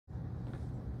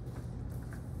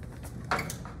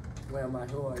Where am I?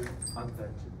 Who are you? I'm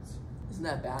Vengeance. Isn't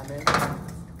that Batman?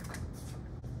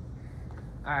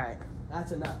 Alright,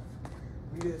 that's enough.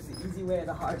 We do this the easy way or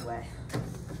the hard way.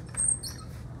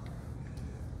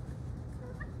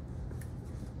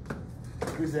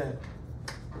 Who's that?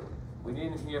 We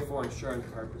need him here for insurance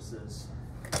purposes.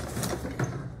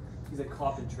 He's a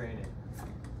cop in training.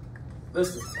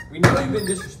 Listen, we know you've been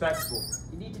disrespectful.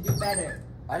 You need to do better.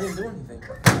 I didn't do anything.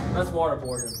 Let's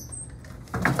waterboard him.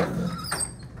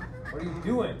 What are you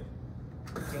doing?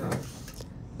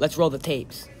 Let's roll the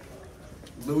tapes.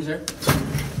 Loser.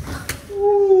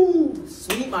 Ooh,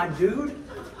 sweet, my dude.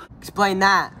 Explain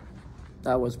that.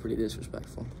 That was pretty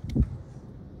disrespectful.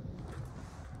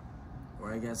 Why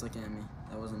are you guys looking at me?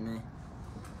 That wasn't me.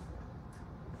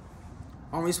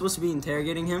 Aren't we supposed to be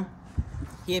interrogating him?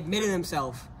 He admitted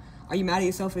himself. Are you mad at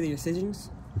yourself for your decisions?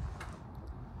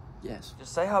 Yes.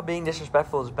 Just say how being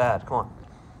disrespectful is bad. Come on.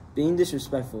 Being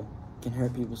disrespectful can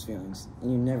hurt people's feelings,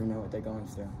 and you never know what they're going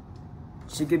through.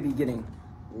 She could be getting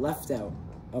left out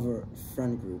of her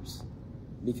friend groups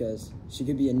because she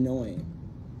could be annoying.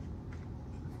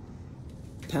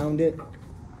 Pound it.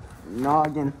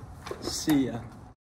 Noggin. See ya.